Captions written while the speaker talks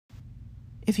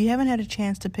If you haven't had a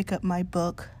chance to pick up my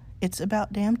book, It's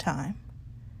About Damn Time,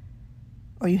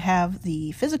 or you have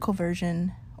the physical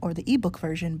version or the ebook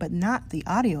version but not the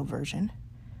audio version,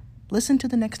 listen to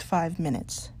the next 5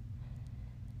 minutes.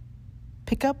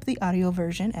 Pick up the audio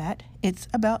version at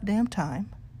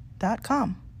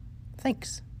itsaboutdamntime.com.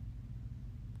 Thanks.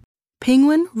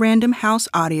 Penguin Random House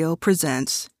Audio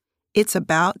presents It's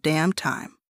About Damn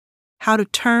Time: How to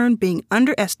Turn Being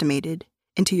Underestimated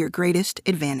into Your Greatest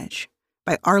Advantage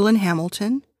by Arlan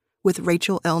Hamilton with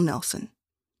Rachel L. Nelson.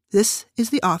 This is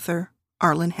the author,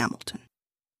 Arlan Hamilton.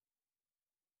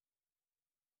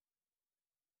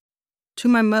 To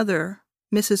my mother,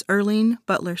 Mrs. Erlene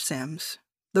Butler Sims,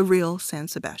 the real San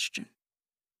Sebastian.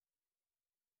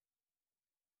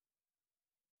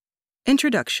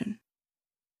 Introduction.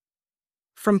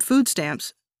 From food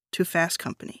stamps to fast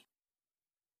company.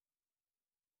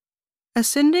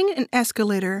 Ascending an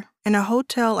escalator in a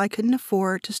hotel I couldn't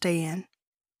afford to stay in,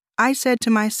 I said to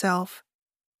myself,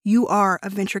 "You are a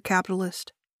venture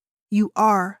capitalist. You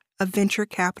are a venture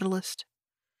capitalist."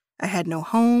 I had no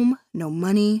home, no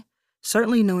money,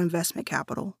 certainly no investment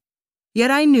capital.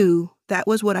 Yet I knew that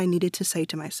was what I needed to say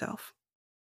to myself.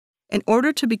 In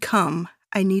order to become,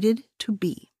 I needed to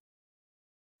be.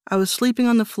 I was sleeping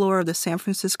on the floor of the San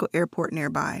Francisco airport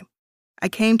nearby. I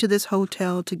came to this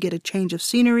hotel to get a change of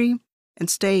scenery and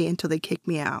stay until they kicked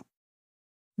me out.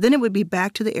 Then it would be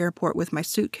back to the airport with my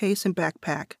suitcase and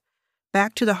backpack,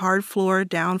 back to the hard floor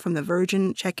down from the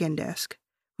Virgin check-in desk,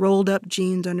 rolled up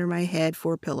jeans under my head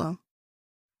for a pillow.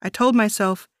 I told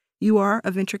myself, "You are a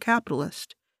venture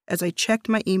capitalist," as I checked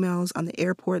my emails on the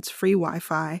airport's free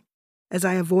Wi-Fi, as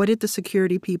I avoided the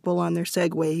security people on their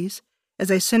Segways, as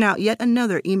I sent out yet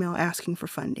another email asking for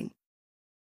funding.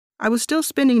 I was still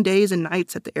spending days and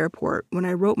nights at the airport when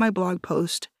I wrote my blog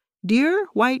post, "Dear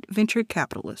White Venture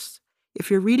Capitalists, if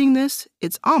you're reading this,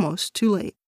 it's almost too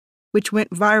late," which went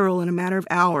viral in a matter of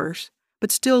hours,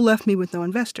 but still left me with no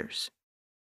investors.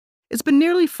 It's been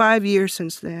nearly 5 years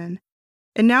since then,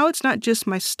 and now it's not just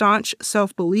my staunch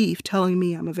self-belief telling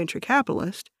me I'm a venture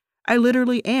capitalist. I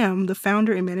literally am the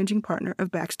founder and managing partner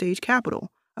of Backstage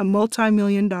Capital, a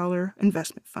multi-million-dollar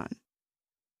investment fund.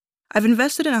 I've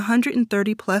invested in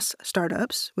 130-plus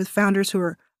startups with founders who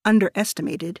are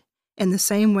underestimated in the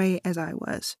same way as I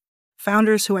was.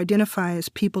 Founders who identify as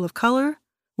people of color,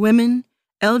 women,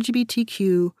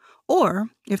 LGBTQ, or,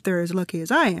 if they're as lucky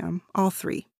as I am, all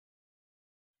three.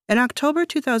 In October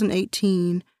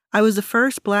 2018, I was the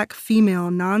first Black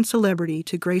female non-celebrity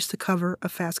to grace the cover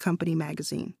of Fast Company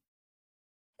magazine.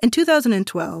 In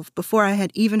 2012, before I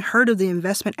had even heard of the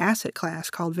investment asset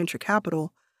class called venture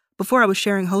capital, before I was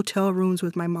sharing hotel rooms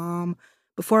with my mom,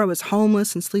 before I was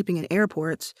homeless and sleeping in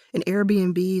airports, in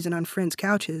Airbnbs, and on friends'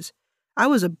 couches, I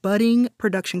was a budding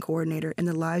production coordinator in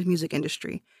the live music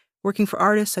industry, working for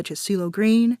artists such as CeeLo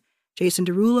Green, Jason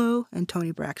Derulo, and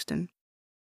Toni Braxton.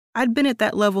 I'd been at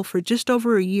that level for just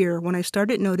over a year when I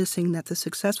started noticing that the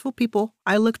successful people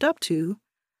I looked up to,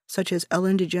 such as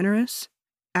Ellen DeGeneres,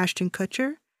 Ashton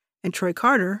Kutcher, and Troy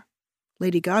Carter,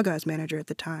 Lady Gaga's manager at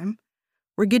the time,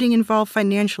 were getting involved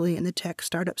financially in the tech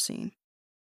startup scene.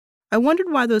 I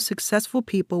wondered why those successful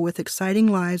people with exciting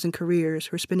lives and careers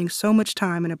were spending so much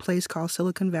time in a place called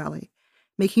Silicon Valley,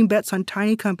 making bets on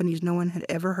tiny companies no one had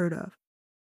ever heard of.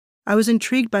 I was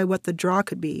intrigued by what the draw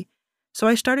could be, so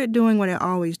I started doing what I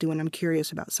always do when I'm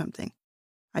curious about something.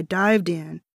 I dived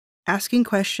in, asking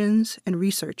questions and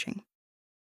researching.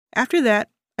 After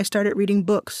that, I started reading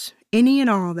books, any and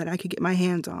all that I could get my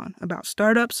hands on, about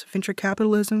startups, venture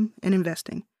capitalism, and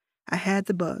investing. I had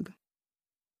the bug.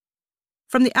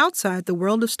 From the outside, the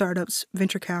world of startups,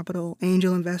 venture capital,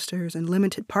 angel investors, and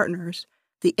limited partners,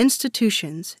 the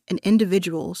institutions and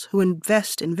individuals who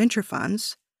invest in venture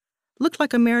funds, looked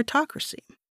like a meritocracy.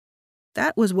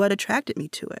 That was what attracted me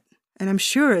to it, and I'm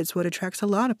sure it's what attracts a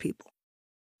lot of people.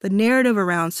 The narrative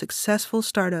around successful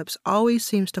startups always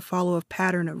seems to follow a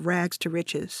pattern of rags to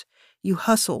riches. You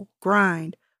hustle,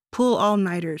 grind, pull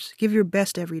all-nighters, give your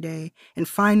best every day, and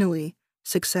finally,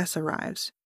 success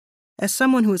arrives. As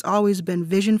someone who has always been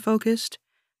vision-focused,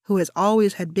 who has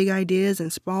always had big ideas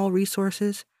and small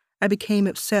resources, I became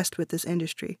obsessed with this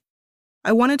industry.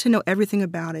 I wanted to know everything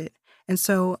about it, and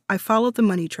so I followed the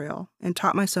money trail and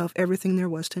taught myself everything there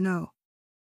was to know.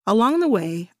 Along the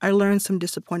way, I learned some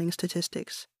disappointing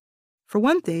statistics. For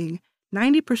one thing,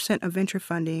 90% of venture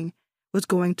funding was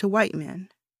going to white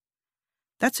men.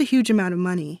 That's a huge amount of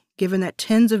money, given that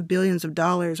tens of billions of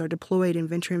dollars are deployed in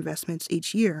venture investments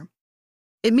each year.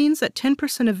 It means that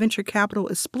 10% of venture capital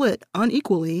is split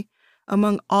unequally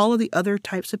among all of the other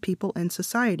types of people in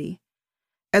society.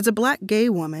 As a Black gay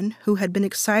woman who had been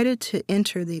excited to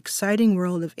enter the exciting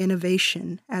world of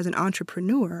innovation as an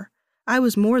entrepreneur, I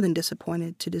was more than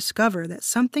disappointed to discover that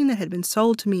something that had been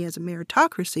sold to me as a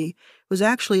meritocracy was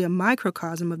actually a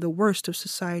microcosm of the worst of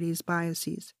society's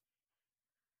biases.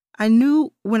 I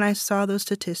knew when I saw those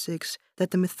statistics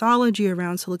that the mythology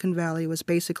around Silicon Valley was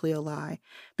basically a lie,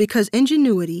 because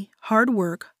ingenuity, hard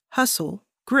work, hustle,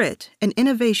 grit, and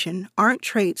innovation aren't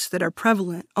traits that are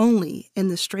prevalent only in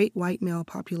the straight white male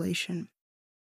population.